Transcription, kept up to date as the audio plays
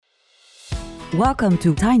Welcome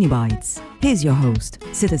to Tiny Bites. Here's your host,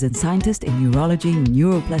 citizen scientist in neurology,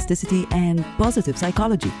 neuroplasticity, and positive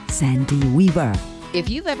psychology, Sandy Weaver. If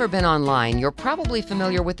you've ever been online, you're probably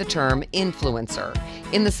familiar with the term influencer.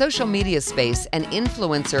 In the social media space, an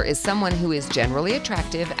influencer is someone who is generally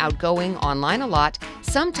attractive, outgoing, online a lot,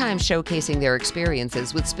 sometimes showcasing their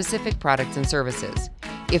experiences with specific products and services.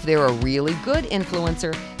 If they're a really good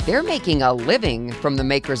influencer, they're making a living from the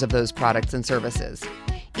makers of those products and services.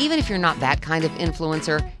 Even if you're not that kind of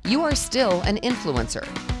influencer, you are still an influencer.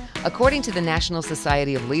 According to the National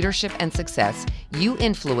Society of Leadership and Success, you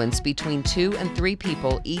influence between 2 and 3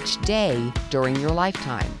 people each day during your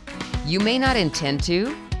lifetime. You may not intend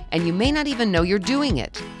to, and you may not even know you're doing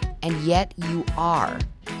it, and yet you are.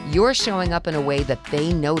 You're showing up in a way that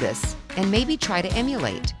they notice and maybe try to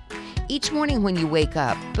emulate. Each morning when you wake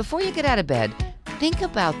up, before you get out of bed, think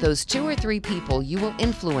about those 2 or 3 people you will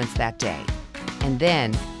influence that day. And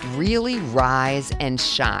then really rise and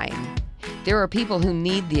shine. There are people who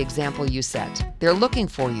need the example you set. They're looking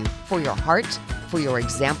for you, for your heart, for your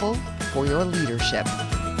example, for your leadership.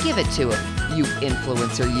 Give it to them, you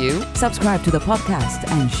influencer you. Subscribe to the podcast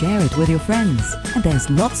and share it with your friends. And there's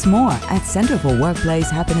lots more at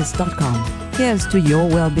centerforworkplacehappiness.com. Here's to your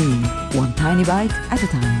well-being, one tiny bite at a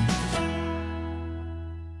time.